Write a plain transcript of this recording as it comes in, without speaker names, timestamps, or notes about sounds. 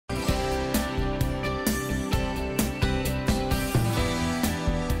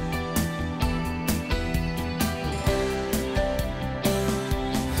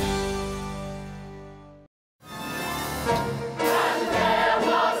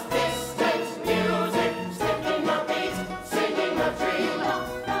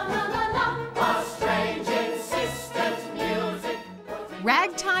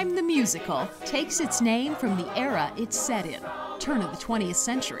Musical takes its name from the era it's set in, turn of the 20th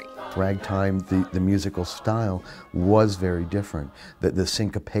century. Ragtime, the musical style, was very different. The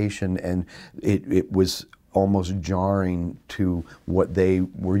syncopation, and it was almost jarring to what they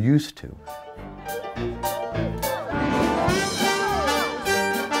were used to.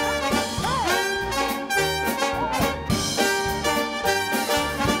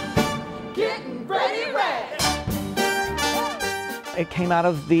 It came out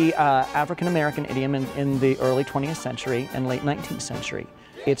of the African-American idiom in the early 20th century and late 19th century.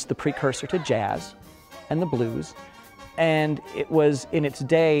 It's the precursor to jazz and the blues, and it was, in its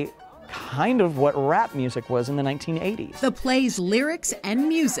day, kind of what rap music was in the 1980s. The play's lyrics and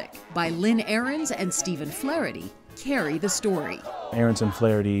music by Lynn Ahrens and Stephen Flaherty carry the story. Ahrens and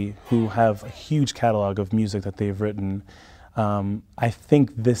Flaherty, who have a huge catalog of music that they've written, I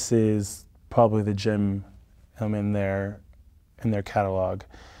think this is probably the gem in their catalog.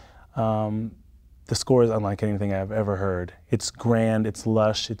 The score is unlike anything I've ever heard. It's grand, it's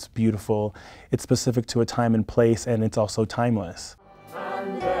lush, it's beautiful, it's specific to a time and place, and it's also timeless.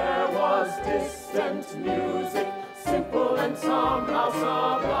 And there was distant music, simple and somehow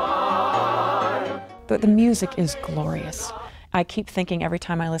sublime. The music is glorious. I keep thinking every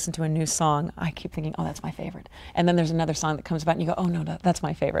time I listen to a new song, I keep thinking, oh, that's my favorite. And then there's another song that comes about and you go, oh no, that's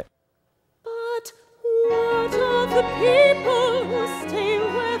my favorite. But what of the people who stay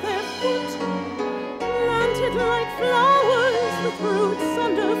where their foot, planted like flowers with roots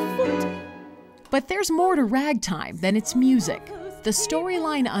underfoot? But there's more to Ragtime than its music. The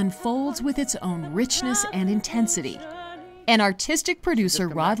storyline unfolds with its own richness and intensity. And artistic producer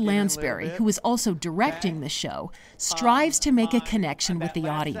Rod Lansberry, who is also directing the show, strives to make a connection with the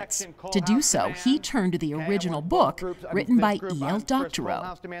audience. To do so, he turned to the original book written by E.L.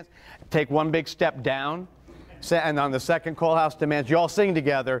 Doctorow. Take one big step down, and on the second call house demands, you all sing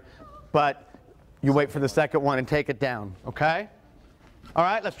together, but you wait for the second one and take it down, okay? All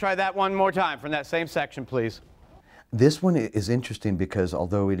right, let's try that one more time from that same section, please. This one is interesting because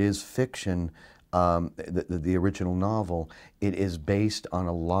although it is fiction, the original novel, it is based on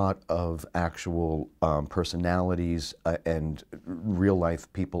a lot of actual personalities and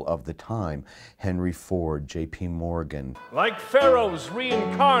real-life people of the time. Henry Ford, J.P. Morgan. Like pharaohs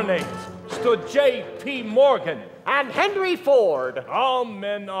reincarnate stood J.P. Morgan. And Henry Ford. All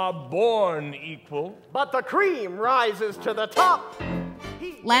men are born equal, but the cream rises to the top.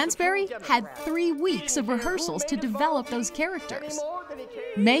 Lansberry had 3 weeks of rehearsals to develop those characters.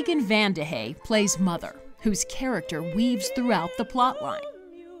 Megan Vandehay plays Mother, whose character weaves throughout the plotline.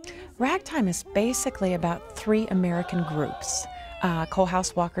 Ragtime is basically about 3 American groups. Cole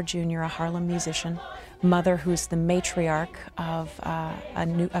House Walker Jr., a Harlem musician, Mother, who's the matriarch of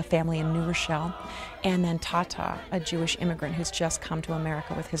a family in New Rochelle, and then Tata, a Jewish immigrant who's just come to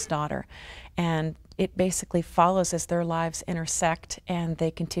America with his daughter. And it basically follows as their lives intersect and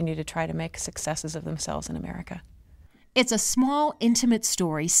they continue to try to make successes of themselves in America. It's a small, intimate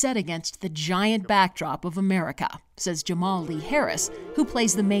story set against the giant backdrop of America, says Jamal Lee Harris, who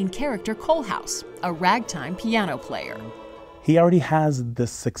plays the main character Cole House, a ragtime piano player. He already has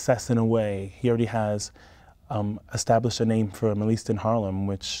this success in a way. He already has established a name for him, at least in Harlem,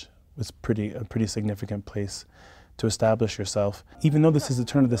 which was a pretty significant place to establish yourself. Even though this is the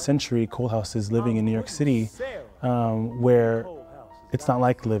turn of the century, Cole House is living in New York City, where it's not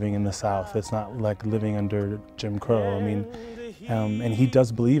like living in the South. It's not like living under Jim Crow. I mean, and he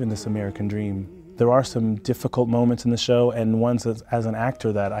does believe in this American dream. There are some difficult moments in the show, and ones as an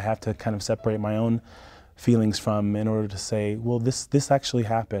actor that I have to kind of separate my own feelings from in order to say, well, this actually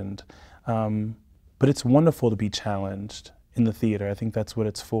happened. But it's wonderful to be challenged in the theater. I think that's what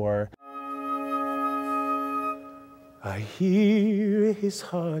it's for. I hear his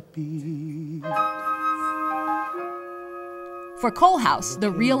heartbeat. For Cole House,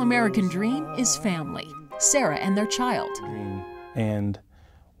 the real American dream is family, Sarah and their child. And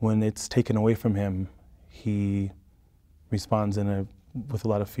when it's taken away from him, he responds with a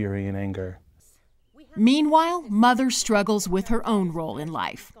lot of fury and anger. Meanwhile, Mother struggles with her own role in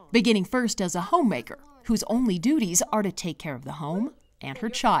life, beginning first as a homemaker, whose only duties are to take care of the home and her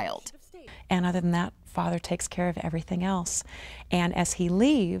child. And other than that, Father takes care of everything else. And as he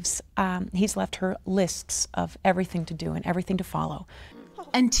leaves, he's left her lists of everything to do and everything to follow.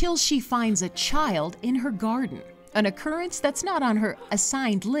 Until she finds a child in her garden, an occurrence that's not on her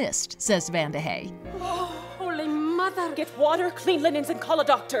assigned list, says Vandehay. Oh, Holy Mother, get water, clean linens, and call a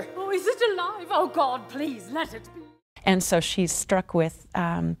doctor. Oh, is it alive? Oh, God, please, let it be. And so she's struck with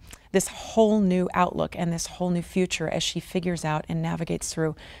this whole new outlook and this whole new future as she figures out and navigates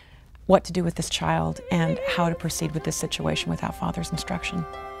through what to do with this child and how to proceed with this situation without Father's instruction.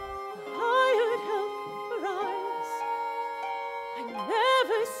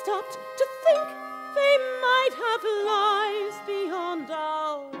 never stopped to think they might have lives beyond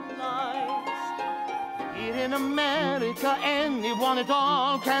our lives. Here in America, anyone at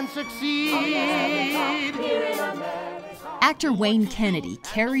all can succeed. Actor Wayne Kennedy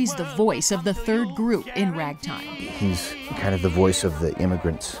carries the voice of the third group in Ragtime. He's kind of the voice of the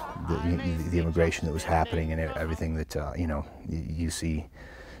immigrants, the immigration that was happening, and everything that you see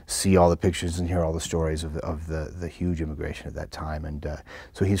all the pictures and hear all the stories of the huge immigration at that time. And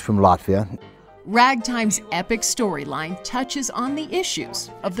so he's from Latvia. Ragtime's epic storyline touches on the issues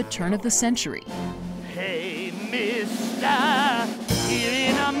of the turn of the century. Hey, mister, here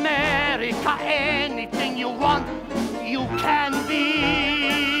in America, anything you want, you can be.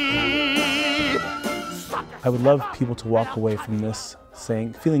 I would love people to walk away from this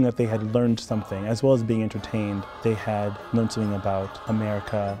feeling that they had learned something, as well as being entertained. They had learned something about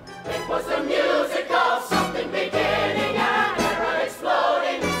America. It was the music of something beginning, an era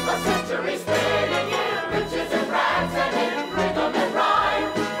exploding, a century spinning in riches and rags and in rhythm and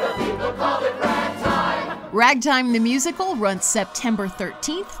rhyme. The people called it ragtime. Ragtime the Musical runs September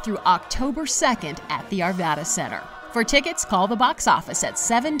 13th through October 2nd at the Arvada Center. For tickets, call the box office at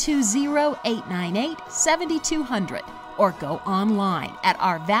 720-898-7200 or go online at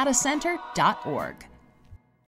arvadacenter.org.